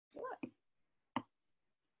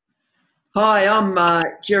Hi, I'm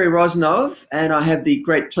Jerry Rosnov, and I have the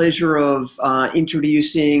great pleasure of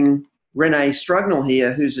introducing Renee Strugnell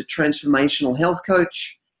here, who's a transformational health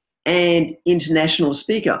coach and international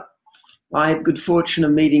speaker. I had the good fortune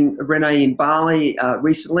of meeting Renee in Bali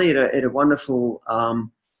recently at a wonderful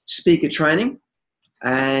speaker training,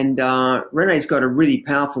 and Renee's got a really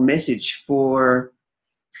powerful message for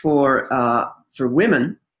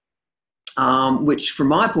women, which from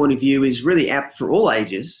my point of view is really apt for all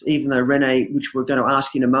ages, even though Renee, which we're going to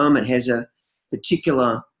ask in a moment, has a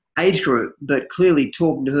particular age group. But clearly,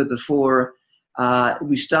 talking to her before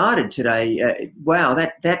we started today, wow,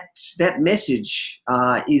 that message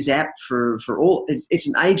is apt for all. It's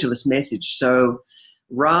an ageless message. So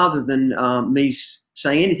rather than me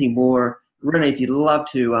saying anything more, Renee, if you'd love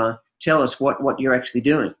to tell us what you're actually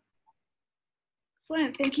doing.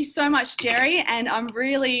 Excellent. Thank you so much, Jerry. And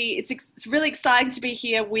it's really exciting to be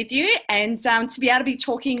here with you and to be able to be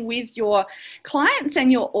talking with your clients and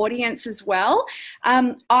your audience as well.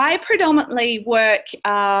 I predominantly work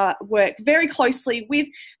very closely with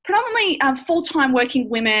predominantly full-time working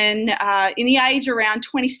women in the age around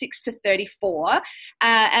 26 to 34.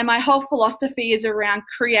 And my whole philosophy is around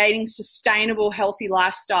creating sustainable, healthy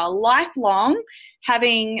lifestyle, lifelong,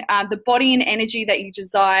 having the body and energy that you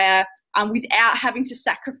desire, without having to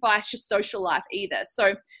sacrifice your social life either.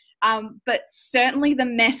 So, but certainly the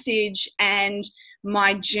message and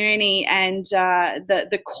my journey and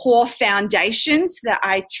the core foundations that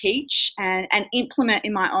I teach and implement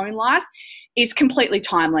in my own life is completely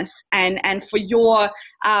timeless. And for your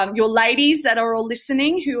ladies that are all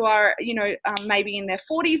listening who are, maybe in their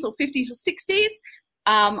 40s or 50s or 60s,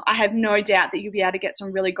 I have no doubt that you'll be able to get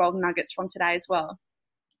some really golden nuggets from today as well.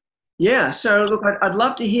 Yeah. So look, I'd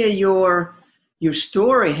love to hear your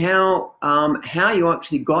story, how you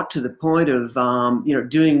actually got to the point of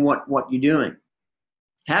doing what you're doing.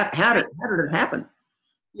 How did it happen?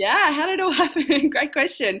 Yeah, how did it all happen? Great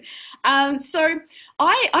question. So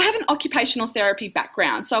I have an occupational therapy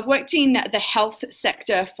background. So I've worked in the health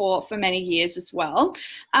sector for many years as well.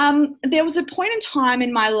 There was a point in time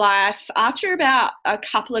in my life after about a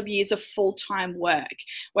couple of years of full-time work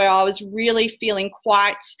where I was really feeling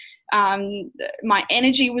quite, my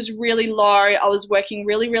energy was really low. I was working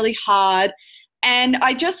really, really hard. And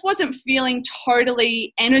I just wasn't feeling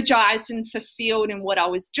totally energized and fulfilled in what I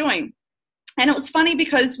was doing. And it was funny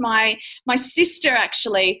because my sister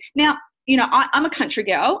actually, now, I'm a country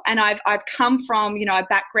girl and I've come from, a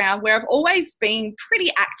background where I've always been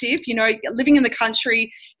pretty active, living in the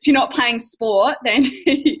country. If you're not playing sport, then,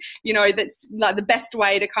 that's like the best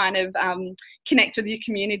way to kind of connect with your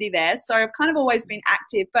community there. So I've kind of always been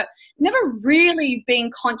active, but never really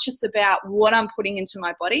been conscious about what I'm putting into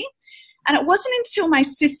my body. And it wasn't until my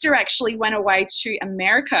sister actually went away to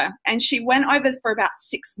America, and she went over for about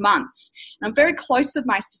 6 months. And I'm very close with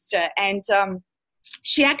my sister, and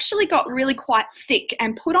she actually got really quite sick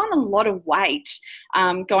and put on a lot of weight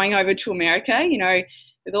going over to America,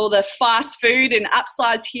 with all the fast food and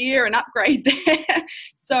upsize here and upgrade there.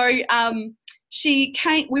 So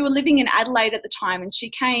we were living in Adelaide at the time, and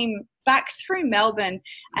she came back through Melbourne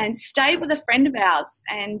and stayed with a friend of ours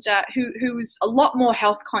and who's a lot more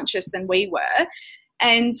health conscious than we were.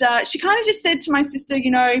 And she kind of just said to my sister,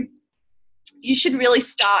 you should really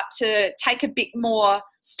start to take a bit more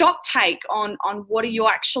stock take on what are you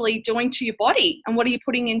actually doing to your body and what are you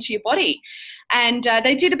putting into your body. And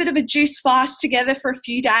they did a bit of a juice fast together for a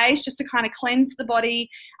few days just to kind of cleanse the body,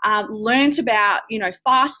 learned about,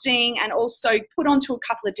 fasting, and also put onto a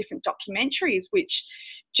couple of different documentaries, which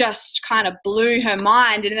just kind of blew her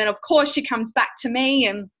mind. And then, of course, she comes back to me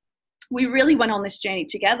and we really went on this journey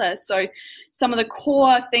together. So some of the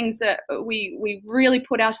core things that we really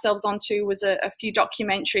put ourselves onto was a few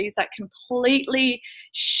documentaries that completely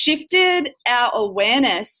shifted our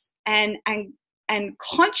awareness and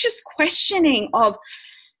conscious questioning of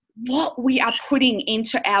what we are putting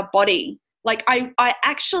into our body. Like I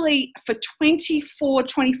actually, for 24,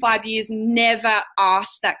 25 years, never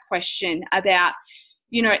asked that question about,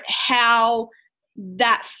 how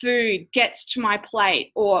that food gets to my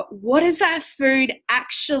plate, or what is that food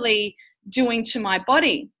actually doing to my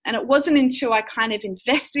body. And it wasn't until I kind of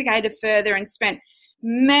investigated further and spent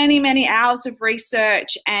many, many hours of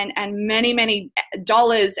research and many, many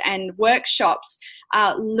dollars and workshops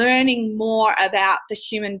learning more about the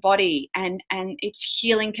human body and its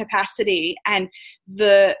healing capacity and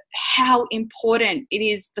how important it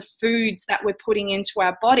is, the foods that we're putting into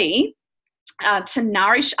our body to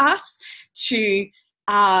nourish us, to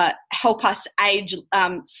help us age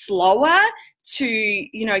slower, to,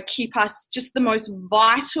 you know, keep us just the most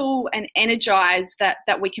vital and energized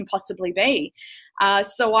that we can possibly be.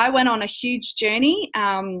 So I went on a huge journey,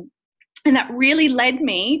 and that really led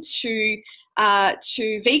me to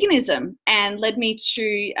veganism, and led me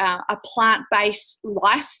to a plant-based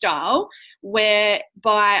lifestyle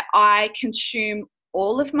whereby I consume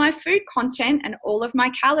all of my food content and all of my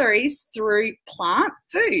calories through plant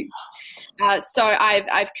foods. So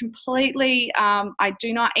I've completely, I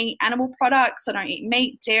do not eat animal products. I don't eat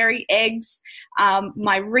meat, dairy, eggs.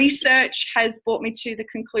 My research has brought me to the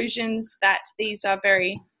conclusions that these are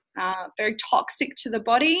very toxic to the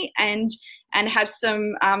body, and have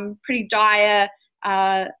some pretty dire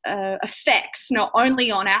effects, not only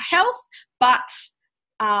on our health, but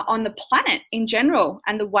on the planet in general,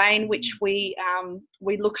 and the way in which we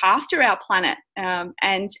look after our planet,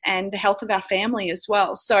 and the health of our family as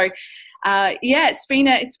well. So it's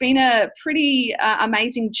been a pretty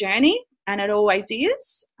amazing journey, and it always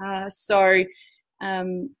is.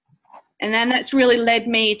 And then that's really led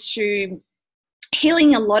me to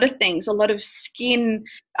healing a lot of things, a lot of skin.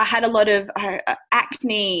 I had a lot of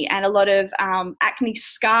acne, and a lot of acne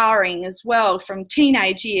scarring as well from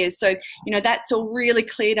teenage years. So, you know, that's all really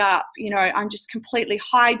cleared up. You know, I'm just completely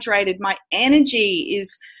hydrated. My energy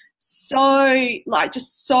is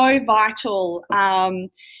just so vital.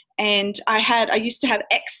 And I used to have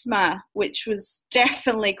eczema, which was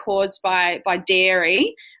definitely caused by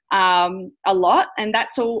dairy a lot. And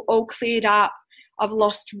that's all cleared up. I've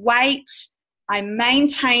lost weight. I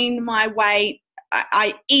maintain my weight.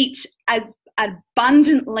 I eat as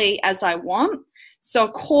abundantly as I want. So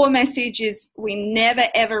a core message is we never,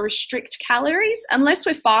 ever restrict calories unless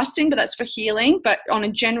we're fasting, but that's for healing. But on a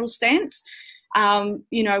general sense,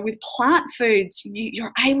 you know, with plant foods,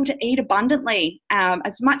 you're able to eat abundantly,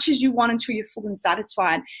 as much as you want until you're full and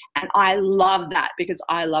satisfied. And I love that because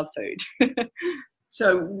I love food.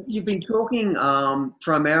 So you've been talking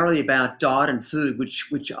primarily about diet and food,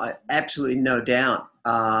 which I absolutely no doubt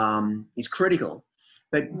is critical.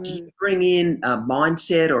 But do you bring in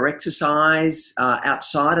mindset or exercise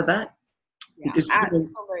outside of that? Yeah, because,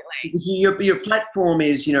 absolutely. Because your platform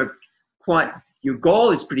is, you know, your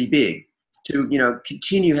goal is pretty big to, you know,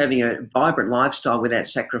 continue having a vibrant lifestyle without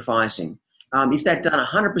sacrificing. Is that done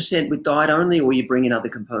 100% with diet only, or you bring in other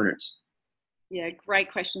components? Yeah, great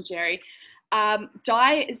question, Jerry.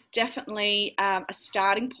 Diet is definitely a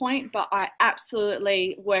starting point, but I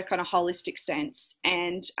absolutely work on a holistic sense,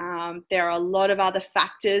 and there are a lot of other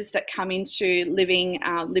factors that come into living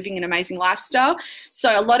an amazing lifestyle.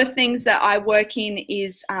 So a lot of things that I work in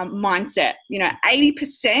is mindset. You know,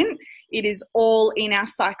 80% it is all in our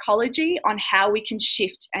psychology on how we can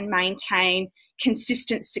shift and maintain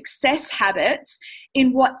consistent success habits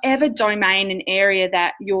in whatever domain and area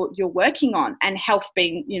that you're working on, and health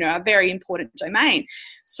being, you know, a very important domain.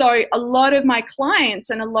 So a lot of my clients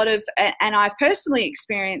and I've personally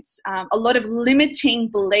experienced a lot of limiting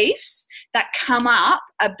beliefs that come up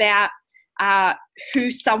about who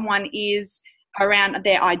someone is, around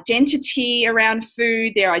their identity around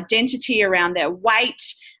food, their identity around their weight.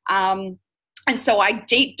 And so I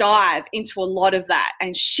deep dive into a lot of that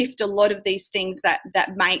and shift a lot of these things that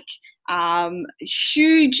make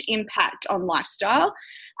huge impact on lifestyle.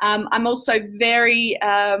 I'm also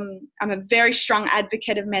I'm a very strong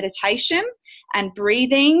advocate of meditation and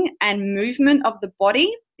breathing and movement of the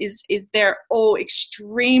body. They're all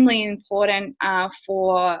extremely important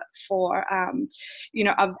for you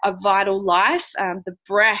know, a vital life. The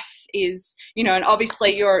breath is, you know, and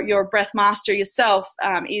obviously you're a breath master yourself,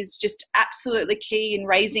 is just absolutely key in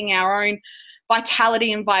raising our own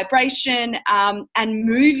vitality and vibration, and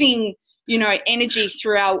moving, you know, energy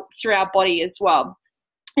through our body as well.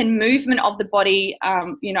 And movement of the body,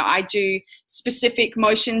 you know, I do specific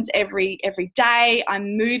motions every day.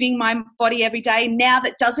 I'm moving my body every day. Now,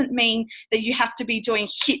 that doesn't mean that you have to be doing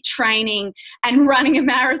HIIT training and running a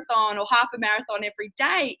marathon or half a marathon every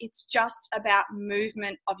day. It's just about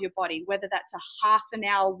movement of your body, whether that's a half an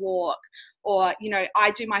hour walk, or, you know,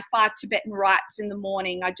 I do my 5 Tibetan rites in the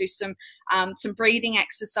morning. I do some breathing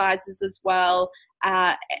exercises as well.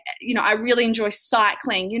 You know, I really enjoy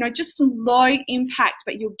cycling, you know, just some low impact,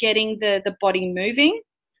 but you're getting the body moving.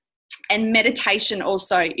 And meditation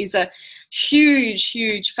also is a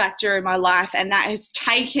huge factor in my life, and that has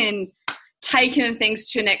taken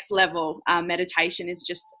things to the next level. Meditation is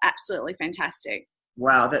just absolutely fantastic.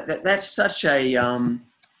 Wow, that's such a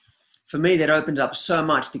for me, that opened up so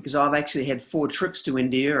much, because I've actually had 4 trips to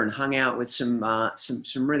India and hung out with some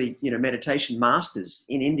really, you know, meditation masters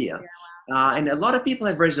in India. Yeah, wow. And a lot of people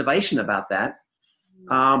have reservation about that,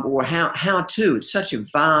 or how to. It's such a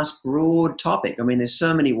vast, broad topic. I mean, there's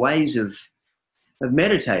so many ways of of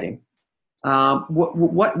meditating.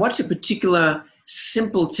 What's a particular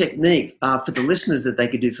simple technique for the listeners that they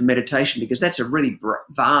could do for meditation? Because that's a really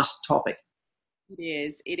vast topic.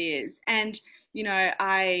 It is. And,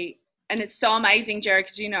 and it's so amazing, Jerry,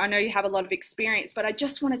 because, I know you have a lot of experience, but I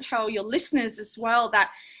just want to tell your listeners as well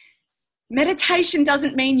that meditation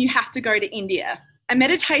doesn't mean you have to go to India. And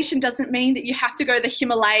meditation doesn't mean that you have to go to the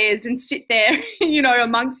Himalayas and sit there,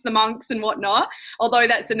 amongst the monks and whatnot, although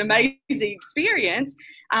that's an amazing experience.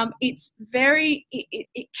 It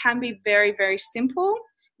can be very, very simple,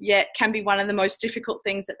 yet can be one of the most difficult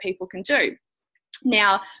things that people can do.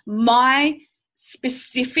 Now, my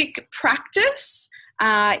specific practice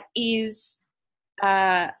is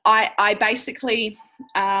I basically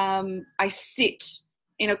I sit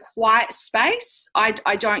in a quiet space.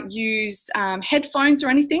 I don't use headphones or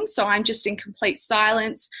anything, so I'm just in complete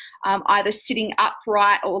silence, either sitting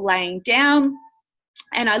upright or laying down.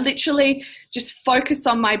 And I literally just focus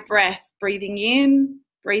on my breath, breathing in,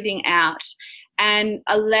 breathing out, and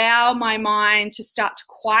allow my mind to start to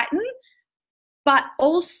quieten. But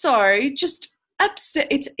also just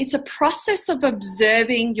it's a process of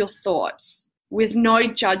observing your thoughts with no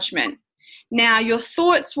judgment. Now, your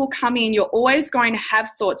thoughts will come in. You're always going to have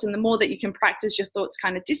thoughts, and the more that you can practice, your thoughts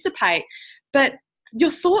kind of dissipate. But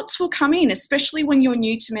your thoughts will come in, especially when you're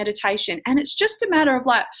new to meditation. And it's just a matter of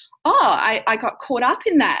like, I got caught up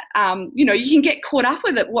in that. You can get caught up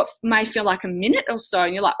with it, what may feel like a minute or so,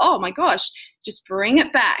 and you're like, oh my gosh, just bring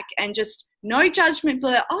it back and just no judgment.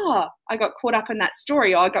 But I got caught up in that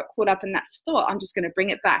story, or I got caught up in that thought. I'm just going to bring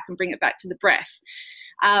it back and bring it back to the breath.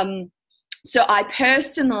 So I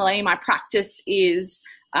personally, my practice is,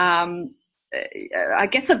 I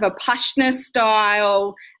guess, of a Vipassana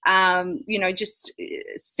style, just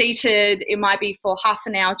seated. It might be for half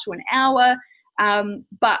an hour to an hour.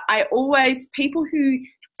 But people who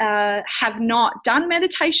have not done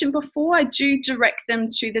meditation before, I do direct them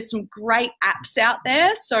to, there's some great apps out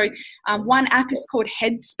there. So one app is called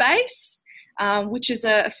Headspace, which is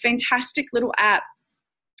a fantastic little app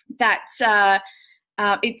that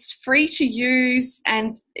it's free to use,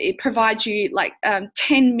 and it provides you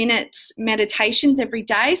 10 minutes meditations every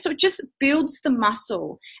day. So it just builds the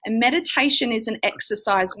muscle, and meditation is an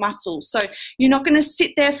exercise muscle. So you're not going to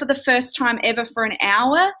sit there for the first time ever for an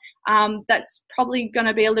hour. That's probably going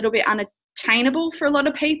to be a little bit unattainable for a lot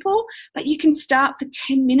of people, but you can start for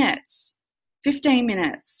 10 minutes, 15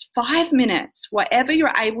 minutes, 5 minutes, whatever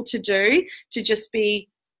you're able to do to just be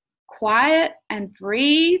quiet and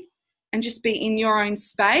breathe and just be in your own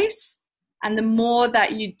space. And the more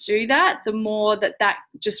that you do that, the more that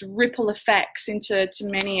just ripple effects into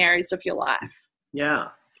many areas of your life. Yeah,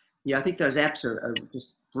 I think those apps are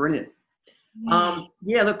just brilliant.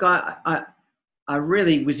 Look, I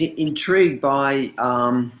really was intrigued by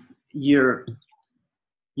your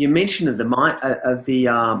mention of the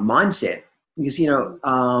mindset, because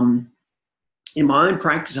in my own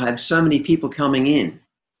practice, I have so many people coming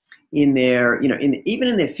in their, even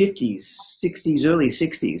in their 50s, 60s, early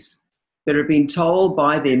 60s, that have been told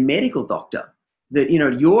by their medical doctor that,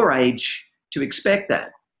 at your age to expect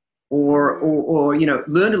that, or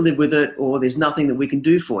learn to live with it, or there's nothing that we can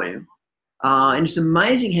do for you. And it's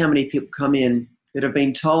amazing how many people come in that have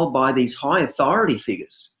been told by these high authority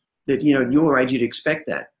figures that, at your age you'd expect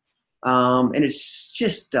that. And it's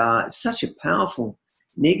just such a powerful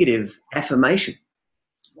negative affirmation.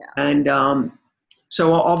 Yeah. And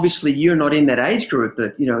so obviously you're not in that age group,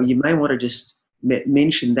 but, you may want to just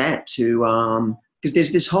mention that to, because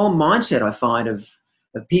there's this whole mindset I find of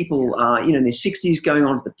people, in their 60s going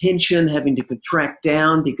on to the pension, having to contract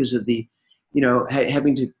down because of the,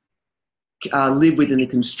 having to live within the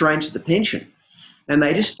constraints of the pension. And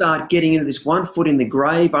they just start getting into this one foot in the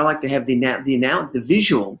grave. I like to have the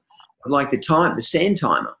visual of like the sand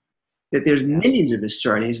timer, that there's millions of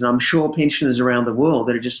Australians, and I'm sure pensioners around the world,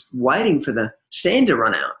 that are just waiting for the sand to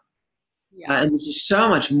run out. Yeah. And there's just so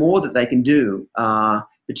much more that they can do,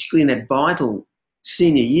 particularly in that vital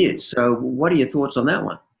senior years. So what are your thoughts on that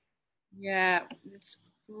one? Yeah, it's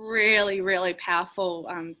really, really powerful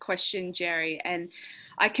question, Jerry. And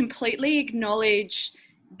I completely acknowledge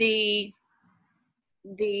the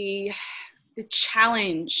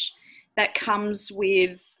challenge that comes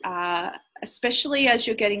with, especially as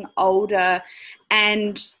you're getting older,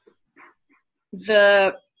 and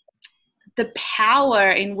the power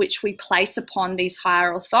in which we place upon these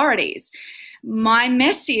higher authorities. My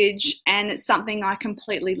message, and it's something I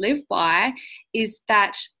completely live by, is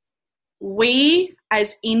that we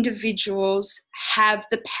as individuals have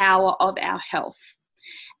the power of our health.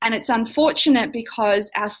 And it's unfortunate because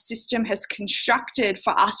our system has constructed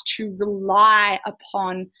for us to rely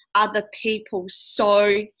upon other people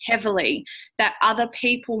so heavily that other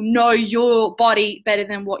people know your body better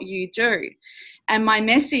than what you do. And my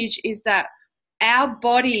message is that our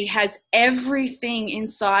body has everything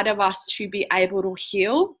inside of us to be able to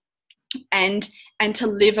heal and to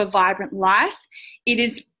live a vibrant life. It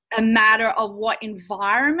is a matter of what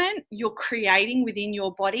environment you're creating within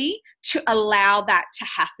your body to allow that to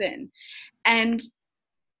happen. And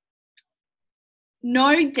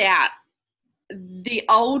no doubt, the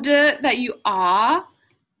older that you are,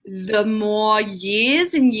 the more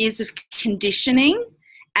years and years of conditioning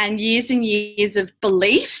and years of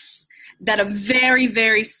beliefs that are very,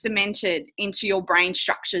 very cemented into your brain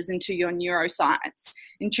structures, into your neuroscience,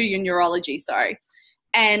 into your neurology, sorry.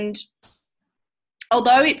 And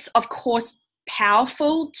although it's, of course,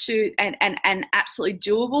 powerful to and absolutely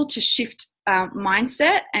doable to shift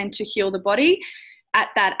mindset and to heal the body at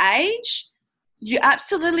that age, you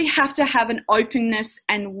absolutely have to have an openness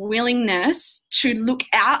and willingness to look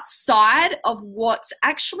outside of what's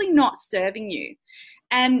actually not serving you.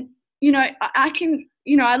 And, you know,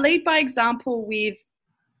 I lead by example with,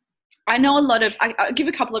 I'll give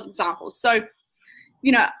a couple of examples. So,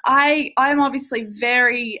 you know, I'm obviously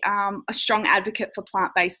very a strong advocate for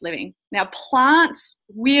plant-based living. Now, plants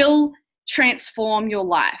will transform your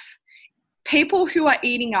life. People who are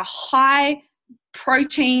eating a high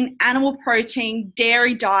protein, animal protein,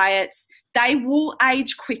 dairy diets, they will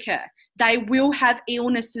age quicker. They will have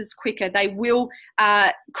illnesses quicker. They will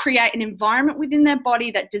create an environment within their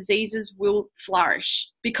body that diseases will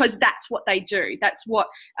flourish, because that's what they do. That's what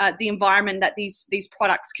the environment that these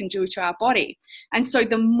products can do to our body. And so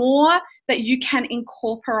the more that you can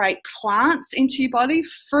incorporate plants into your body,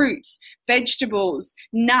 fruits, vegetables,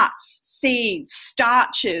 nuts, seeds,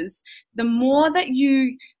 starches, the more that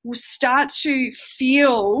you will start to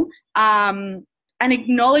feel and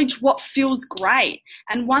acknowledge what feels great.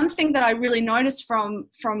 And one thing that I really notice from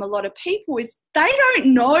a lot of people is they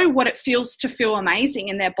don't know what it feels to feel amazing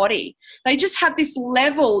in their body. They just have this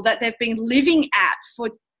level that they've been living at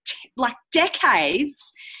for like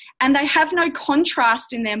decades, and they have no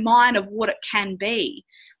contrast in their mind of what it can be.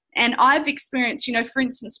 And I've experienced, you know, for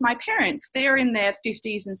instance, my parents, they're in their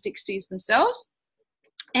 50s and 60s themselves.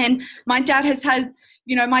 And my dad has had,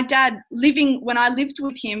 you know, when I lived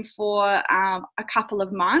with him for a couple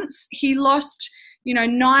of months, he lost,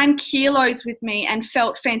 9 kilos with me and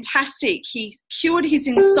felt fantastic. He cured his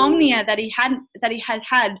insomnia that he had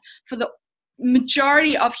for the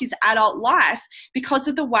majority of his adult life because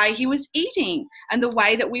of the way he was eating and the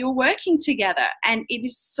way that we were working together. And it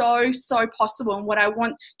is so, so possible. And what I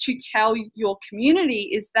want to tell your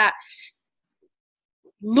community is that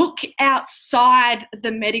look outside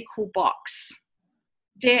the medical box.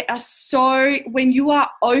 When you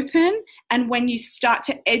are open and when you start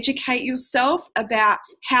to educate yourself about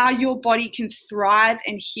how your body can thrive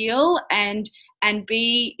and heal and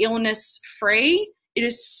be illness free, it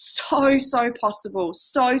is so, so possible,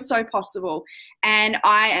 so, so possible. And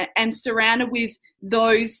I am surrounded with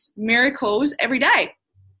those miracles every day.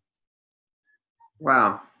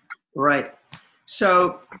 Wow. Right.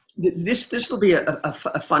 So this will be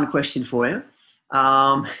a fun question for you.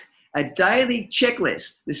 A daily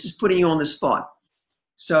checklist. This is putting you on the spot.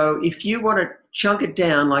 So if you want to chunk it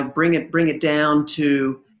down, like bring it down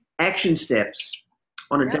to action steps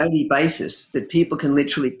on a daily basis that people can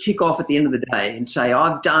literally tick off at the end of the day and say,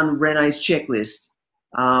 I've done Renee's checklist.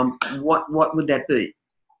 What would that be?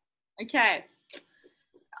 Okay.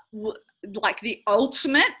 Like the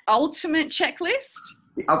ultimate checklist?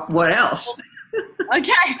 What else?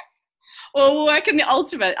 Okay. Well, we'll work on the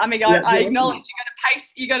ultimate. I mean, I acknowledge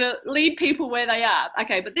you got to lead people where they are.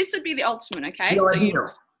 Okay, but this would be the ultimate, okay?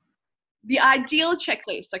 The ideal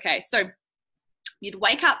checklist, okay. So you'd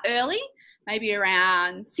wake up early, maybe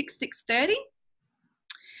around 6:30.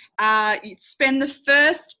 You'd spend the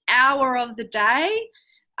first hour of the day,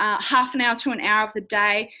 half an hour to an hour of the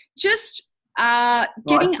day, just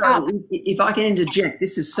getting up. If I can interject,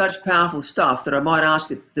 this is such powerful stuff that I might ask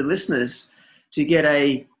the listeners to get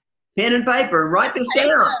a pen and paper and write this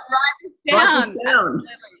down.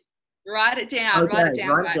 Write it down. Write it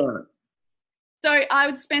down. So I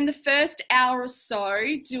would spend the first hour or so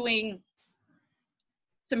doing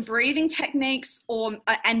some breathing techniques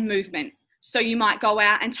and movement. So you might go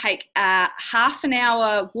out and take a half an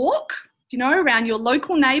hour walk, around your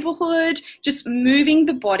local neighborhood, just moving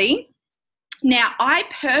the body. Now, I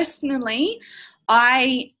personally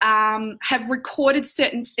I have recorded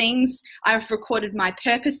certain things. I've recorded my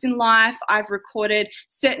purpose in life. I've recorded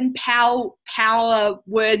certain power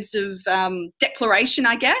words of declaration,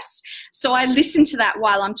 I guess. So I listen to that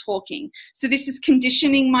while I'm talking. So this is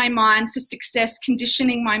conditioning my mind for success,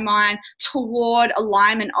 conditioning my mind toward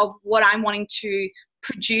alignment of what I'm wanting to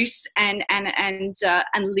produce and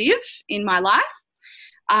live in my life.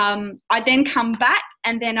 I then come back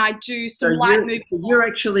and then I do some light movement.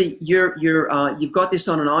 So you've got this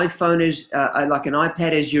on an iPhone as like an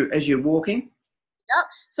iPad as you're walking. Yep.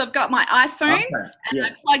 So I've got my iPhone and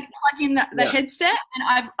I plug in the headset,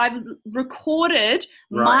 and I've recorded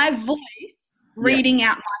my voice reading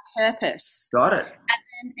out my purpose. Got it. And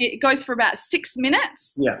then it goes for about 6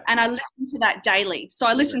 minutes. Yeah. And I listen to that daily. So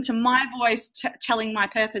I listen to my voice telling my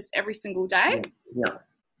purpose every single day. Yeah.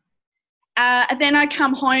 And then I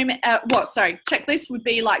come home. Checklist would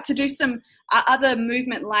be like to do some other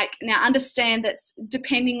movement. Like, now understand that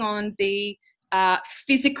depending on the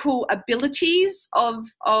physical abilities of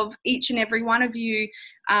each and every one of you,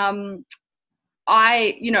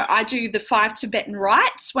 I do the 5 Tibetan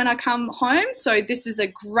rites when I come home. So this is a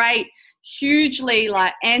great, hugely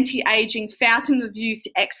like anti-aging fountain of youth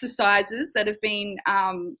exercises that have been,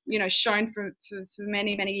 shown for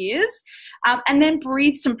many, many years. And then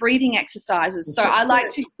some breathing exercises. So I like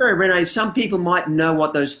to... Sorry, Renee, some people might know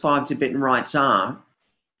what those 5 Tibetan rites are.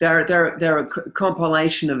 They're a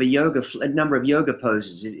compilation of a number of yoga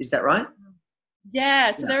poses. Is that right?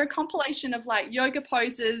 Yeah. So they're a compilation of like yoga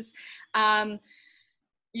poses.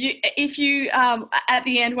 If you at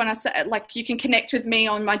the end when I say, like, you can connect with me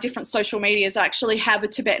on my different social medias, I actually have a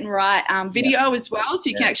Tibetan rite video as well, so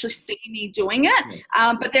you can actually see me doing it. Yes.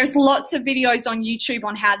 But there's lots of videos on YouTube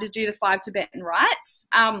on how to do the 5 Tibetan rites.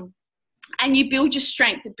 And you build your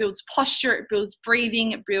strength. It builds posture, it builds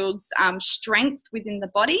breathing, it builds strength within the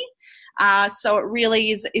body. So it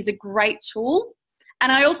really is a great tool.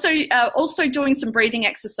 And I also doing some breathing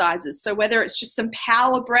exercises. So whether it's just some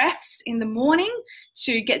power breaths in the morning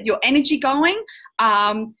to get your energy going,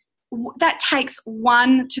 that takes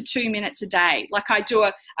 1 to 2 minutes a day. Like I do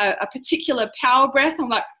a particular power breath. I'm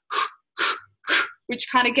like, which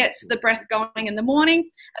kind of gets the breath going in the morning.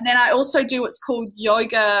 And then I also do what's called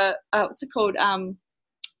yoga,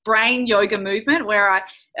 brain yoga movement, where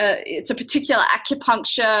it's a particular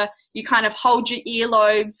acupuncture. You kind of hold your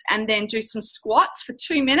earlobes and then do some squats for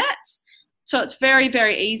 2 minutes. So it's very,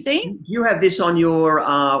 very easy. Do you have this on your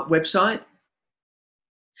website?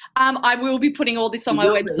 I will be putting all this on my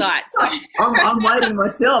website. So. I'm waiting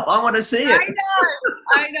myself. I want to see it.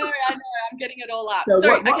 I know. I'm getting it all up.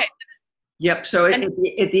 Okay. Yep. So at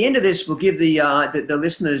the end of this, we'll give the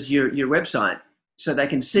listeners your website, so they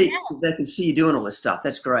can see you doing all this stuff.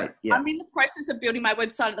 That's great. Yeah. I'm in the process of building my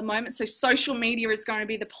website at the moment. So social media is going to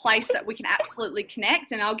be the place that we can absolutely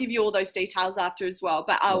connect, and I'll give you all those details after as well.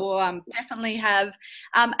 But I will definitely have,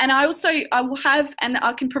 and I will have, and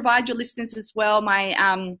I can provide your listeners as well,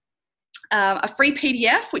 my a free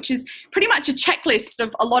PDF, which is pretty much a checklist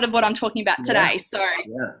of a lot of what I'm talking about today. So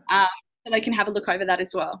they can have a look over that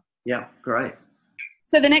as well. Yeah, great.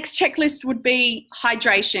 So the next checklist would be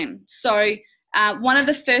hydration. So one of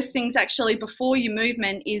the first things actually before your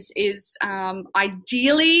movement is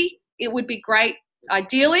ideally, it would be great,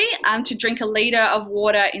 to drink 1 litre of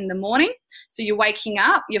water in the morning. So you're waking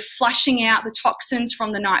up, you're flushing out the toxins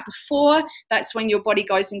from the night before. That's when your body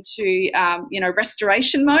goes into,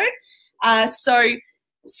 restoration mode. So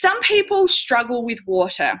some people struggle with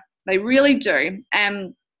water. They really do.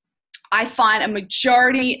 And I find a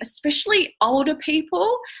majority, especially older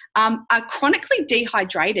people, are chronically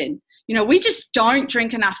dehydrated. We just don't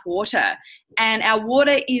drink enough water, and our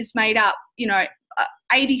water is made up,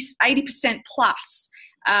 80% plus.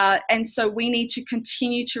 And so we need to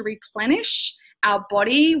continue to replenish our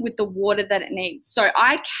body with the water that it needs. So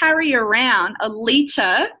I carry around a 1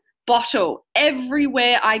 litre bottle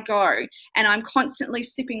everywhere I go, and I'm constantly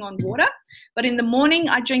sipping on water. But in the morning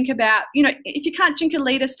I drink about, if you can't drink 1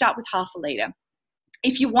 litre, start with half a litre.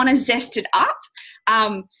 If you want to zest it up,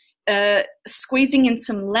 squeezing in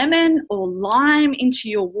some lemon or lime into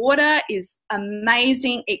your water is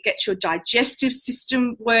amazing. It gets your digestive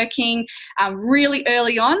system working really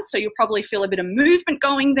early on, so you'll probably feel a bit of movement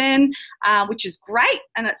going then, which is great,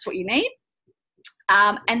 and that's what you need.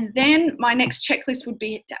 And then my next checklist would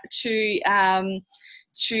be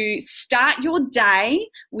to start your day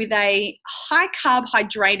with a high carb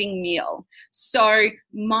hydrating meal. So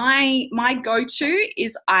my go-to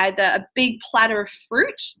is either a big platter of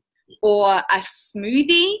fruit or a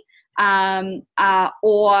smoothie,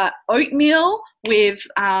 or oatmeal with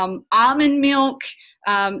almond milk,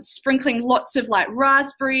 sprinkling lots of like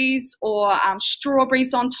raspberries or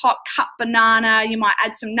strawberries on top, cut banana. You might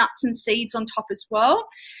add some nuts and seeds on top as well.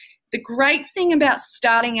 The great thing about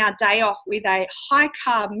starting our day off with a high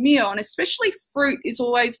carb meal, and especially fruit, is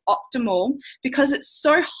always optimal because it's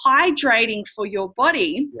so hydrating for your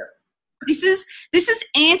body. Yeah. This is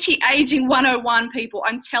anti-aging 101, people.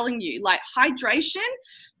 I'm telling you, like hydration,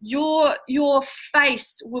 your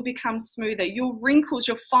face will become smoother. Your wrinkles,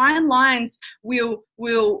 your fine lines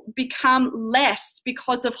will become less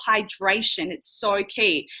because of hydration. It's so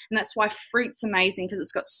key. And that's why fruit's amazing, because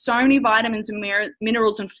it's got so many vitamins and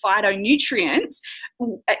minerals and phytonutrients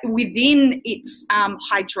within its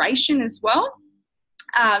hydration as well.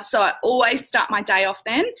 So I always start my day off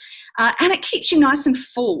then, and it keeps you nice and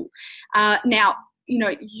full. Now,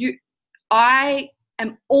 I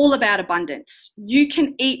am all about abundance. You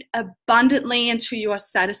can eat abundantly until you are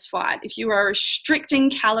satisfied. If you are restricting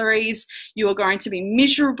calories, you are going to be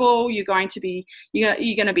miserable. You're going to be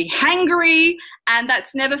hangry, and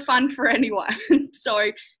that's never fun for anyone.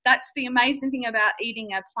 So that's the amazing thing about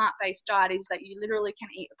eating a plant-based diet, is that you literally can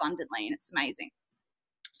eat abundantly, and it's amazing.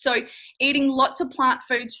 So eating lots of plant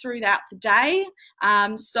foods throughout the day.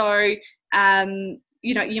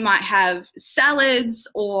 You might have salads,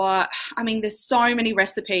 or, there's so many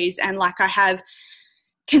recipes, and like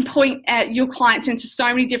can point at your clients into so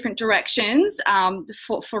many different directions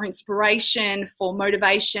for inspiration, for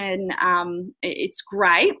motivation. It's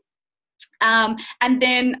great. And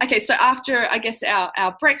then, so after, I guess,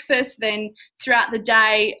 our breakfast, then throughout the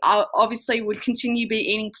day, I obviously would continue be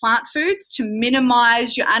eating plant foods to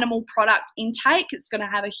minimize your animal product intake. It's going to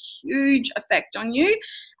have a huge effect on you.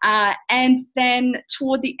 And then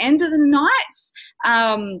toward the end of the night,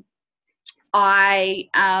 I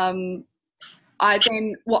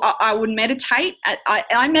would meditate.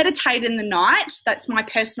 I meditate in the night. That's my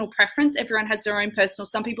personal preference. Everyone has their own personal.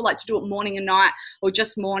 Some people like to do it morning and night, or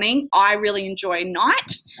just morning. I really enjoy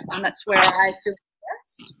night, and that's where I feel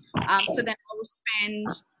best. So then I will spend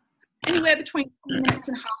anywhere between 20 minutes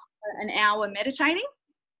and half an hour meditating.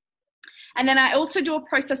 And then I also do a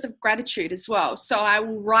process of gratitude as well. So I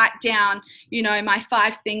will write down, my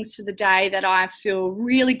 5 things for the day that I feel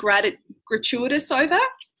really gratuitous over.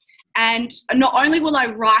 And not only will I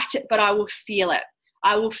write it, but I will feel it.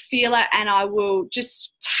 I will feel it, and I will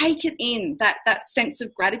just take it in, that sense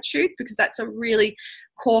of gratitude, because that's a really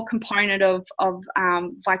core component of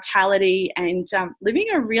vitality and living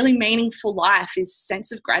a really meaningful life, is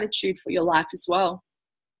sense of gratitude for your life as well.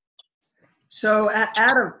 So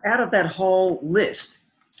out of that whole list,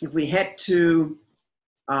 if we had to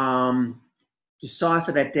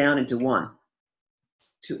decipher that down into one,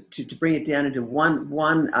 to bring it down into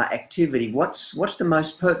one activity, what's the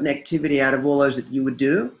most potent activity out of all those that you would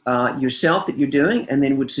do yourself, that you're doing, and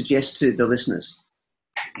then would suggest to the listeners?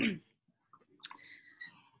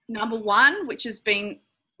 Number one, which is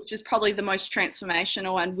probably the most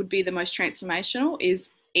transformational and would be the most transformational, is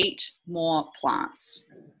eat more plants.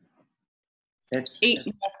 Eat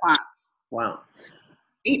more plants. Wow.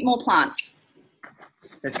 Eat more plants.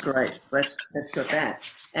 That's great. Let's got that.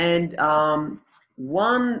 And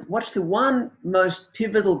what's the one most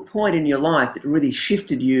pivotal point in your life that really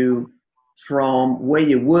shifted you from where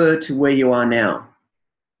you were to where you are now?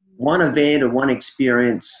 One event or one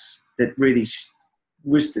experience that really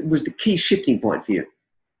was the key shifting point for you?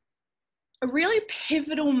 A really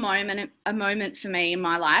pivotal moment for me in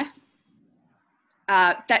my life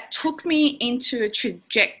that took me into a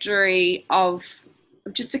trajectory of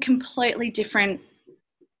just a completely different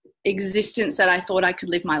existence that I thought I could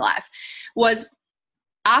live my life, was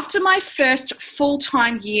after my first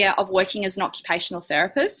full-time year of working as an occupational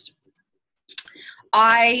therapist.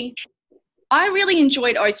 I really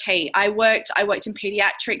enjoyed OT. I worked in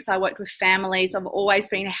pediatrics. I worked with families. I've always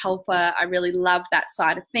been a helper. I really love that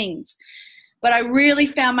side of things. But I really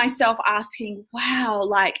found myself asking, wow,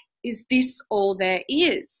 like, is this all there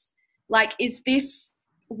is? Like, is this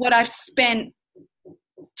what I've spent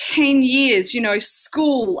 10 years,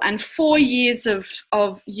 school, and 4 years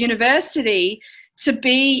of university to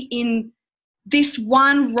be in this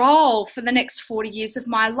one role for the next 40 years of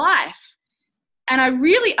my life? And I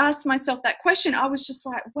really asked myself that question. I was just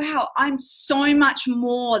like, wow, I'm so much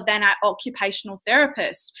more than an occupational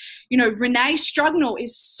therapist. Renee Strugnall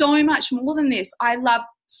is so much more than this. I love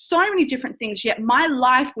so many different things, yet my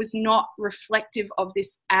life was not reflective of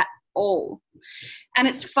this at all. And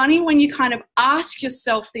it's funny when you kind of ask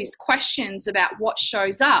yourself these questions about what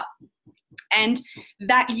shows up. And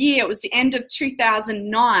that year, it was the end of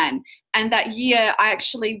 2009. And that year I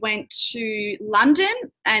actually went to London,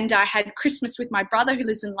 and I had Christmas with my brother who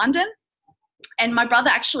lives in London. And my brother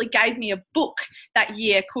actually gave me a book that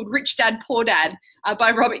year called Rich Dad, Poor Dad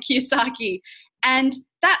by Robert Kiyosaki. And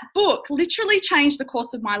that book literally changed the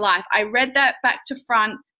course of my life. I read that back to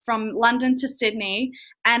front from London to Sydney,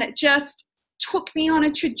 and it just took me on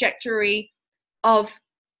a trajectory of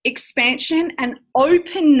expansion and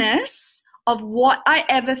openness of what I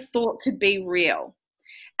ever thought could be real.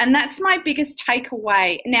 And that's my biggest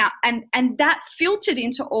takeaway now. And that filtered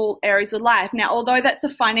into all areas of life. Now, although that's a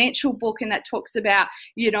financial book and that talks about,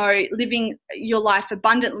 living your life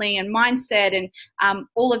abundantly and mindset and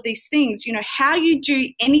all of these things, how you do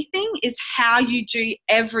anything is how you do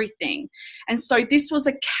everything. And so this was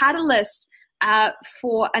a catalyst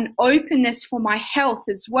for an openness for my health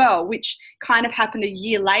as well, which kind of happened a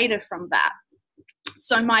year later from that.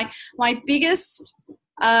 So my biggest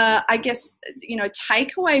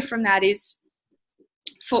takeaway from that is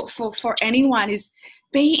for anyone is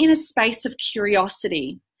be in a space of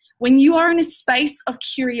curiosity. When you are in a space of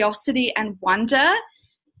curiosity and wonder,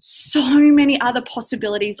 so many other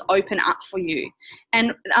possibilities open up for you.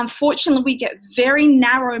 And unfortunately, we get very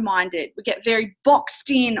narrow-minded. We get very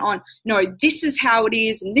boxed in on, no, this is how it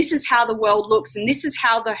is, and this is how the world looks, and this is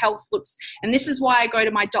how the health looks, and this is why I go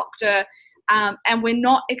to my doctor. And we're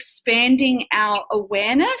not expanding our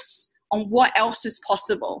awareness on what else is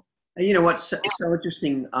possible. You know what's so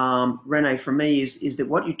interesting, Renee, for me is that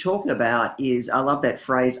what you're talking about is, I love that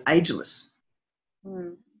phrase, ageless.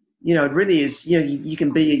 Mm. It really is, you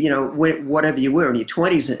can be, whatever you were in your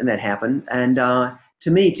 20s and that happened. And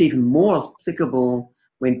to me, it's even more applicable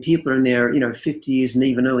when people are in their, 50s and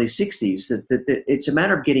even early 60s, that it's a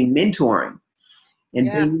matter of getting mentoring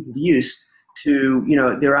and being introduced to,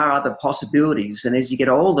 there are other possibilities. And as you get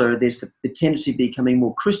older, there's the tendency of becoming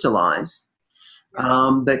more crystallized.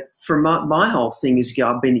 But for my whole thing is,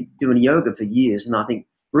 I've been doing yoga for years, and I think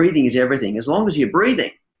breathing is everything. As long as you're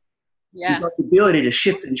breathing, you've got the ability to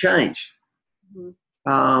shift and change.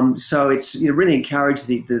 Mm-hmm. So it's really encourage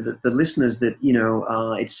the listeners that,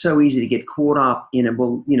 it's so easy to get caught up in it.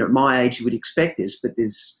 Well, at my age, you would expect this, but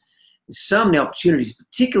there's so many opportunities,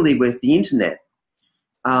 particularly with the internet.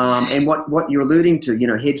 And what you're alluding to,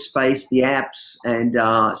 Headspace, the apps, and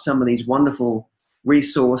some of these wonderful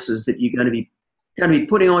resources that you're going to be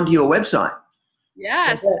putting onto your website.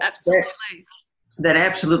 Yes, absolutely. That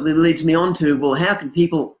absolutely leads me on to, well, how can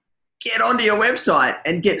people get onto your website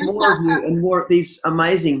and get more of you and more of these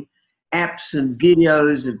amazing apps and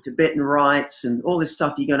videos of Tibetan rites and all this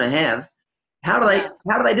stuff you're going to have? How do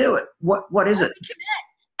they do it? What is it?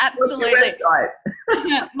 Absolutely. What's your website?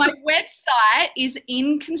 My website is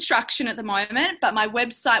in construction at the moment, but my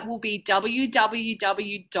website will be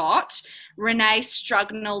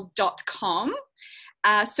www.reneestrugnell.com.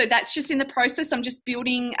 So that's just in the process. I'm just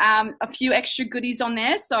building a few extra goodies on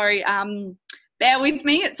there. So bear with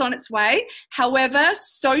me, it's on its way. However,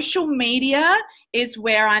 social media is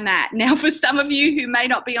where I'm at. Now, for some of you who may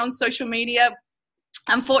not be on social media,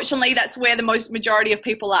 unfortunately, that's where the majority of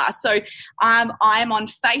people are. So I'm on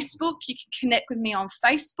Facebook. You can connect with me on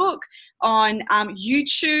Facebook, on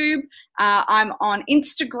YouTube. I'm on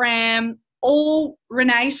Instagram, all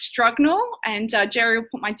Renee Strugnell, and Jerry will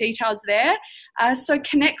put my details there. So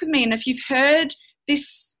connect with me. And if you've heard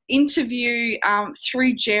this interview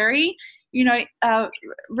through Jerry,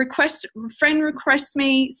 request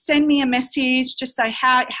me, send me a message, just say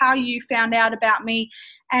how you found out about me.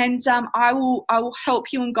 And I will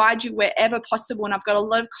help you and guide you wherever possible. And I've got a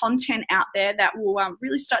lot of content out there that will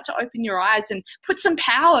really start to open your eyes and put some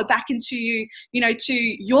power back into you, to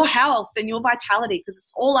your health and your vitality, because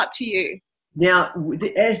it's all up to you. Now,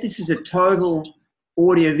 as this is a total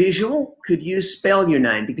audio-visual, could you spell your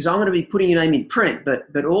name? Because I'm going to be putting your name in print,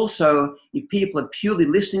 but also if people are purely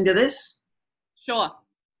listening to this. Sure.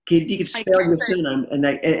 If you could spell your surname, and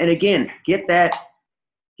again, get that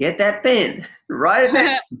pen, write it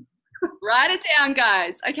down. Write it down,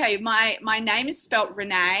 guys. Okay, my name is spelled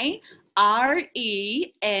Renee,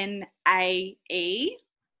 Renae,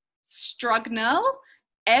 Strugnell,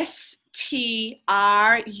 Strugnell,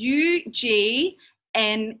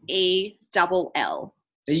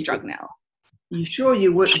 Strugnell. You sure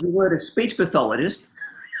you weren't a speech pathologist?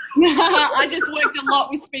 I just worked a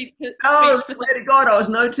lot with speech. Oh, swear to God, I was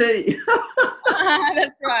no T.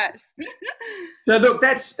 That's right. So look,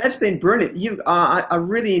 that's been brilliant. I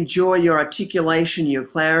really enjoy your articulation, your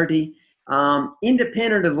clarity,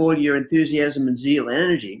 independent of all your enthusiasm and zeal and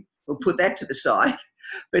energy. We'll put that to the side.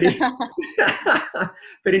 But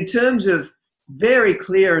in terms of very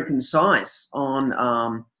clear and concise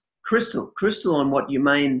on crystal on what your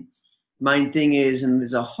main thing is, and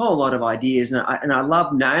there's a whole lot of ideas, and I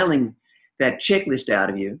love nailing that checklist out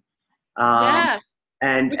of you.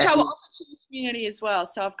 and Which I will offer to the community as well.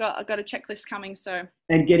 So I've got a checklist coming. So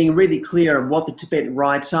and getting really clear of what the Tibetan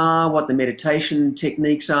rites are, what the meditation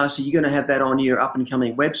techniques are. So you're going to have that on your up and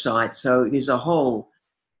coming website. So there's a whole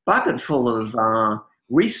bucket full of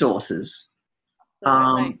resources.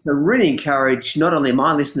 So really encourage not only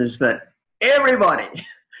my listeners but everybody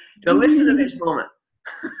to listen to this woman.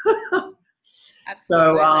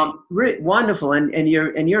 Absolutely. So wonderful, and you're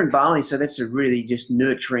in Bali, so that's a really just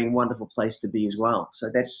nurturing, wonderful place to be as well. So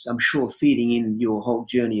that's, I'm sure, feeding in your whole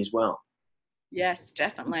journey as well. Yes,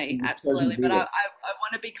 definitely, absolutely. But I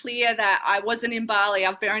want to be clear that I wasn't in Bali.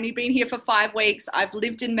 I've only been here for 5 weeks. I've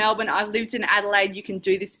lived in Melbourne. I've lived in Adelaide. You can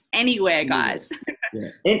do this anywhere, guys. Yeah.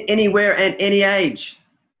 Anywhere and any age.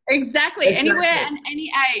 Exactly, anywhere and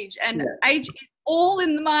any age, and age is all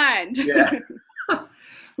in the mind. Yeah.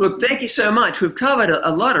 Look, thank you so much. We've covered a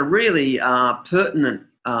lot of really pertinent,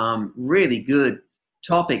 really good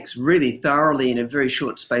topics, really thoroughly in a very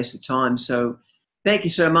short space of time. So thank you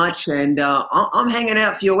so much. And I'm hanging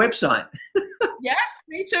out for your website. Yes,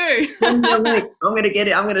 me too. Send me a link. I'm going to get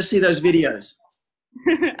it. I'm going to see those videos.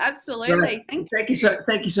 Absolutely. Right. Thank you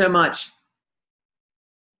so much.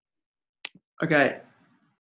 Okay.